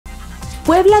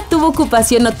Puebla tuvo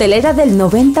ocupación hotelera del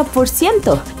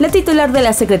 90%. La titular de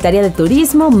la Secretaría de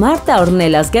Turismo, Marta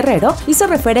Ornelas Guerrero, hizo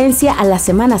referencia a la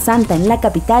Semana Santa en la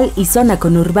capital y zona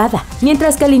conurbada,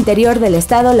 mientras que al interior del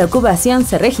estado la ocupación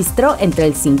se registró entre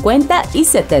el 50 y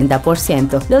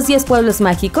 70%. Los 10 pueblos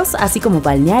mágicos, así como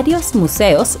balnearios,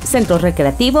 museos, centros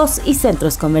recreativos y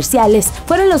centros comerciales,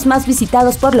 fueron los más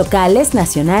visitados por locales,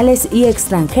 nacionales y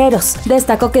extranjeros.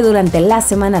 Destacó que durante la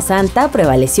Semana Santa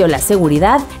prevaleció la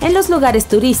seguridad en los lugares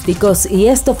turísticos y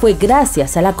esto fue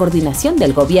gracias a la coordinación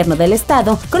del gobierno del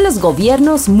estado con los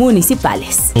gobiernos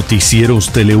municipales.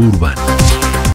 Noticieros Teleurban.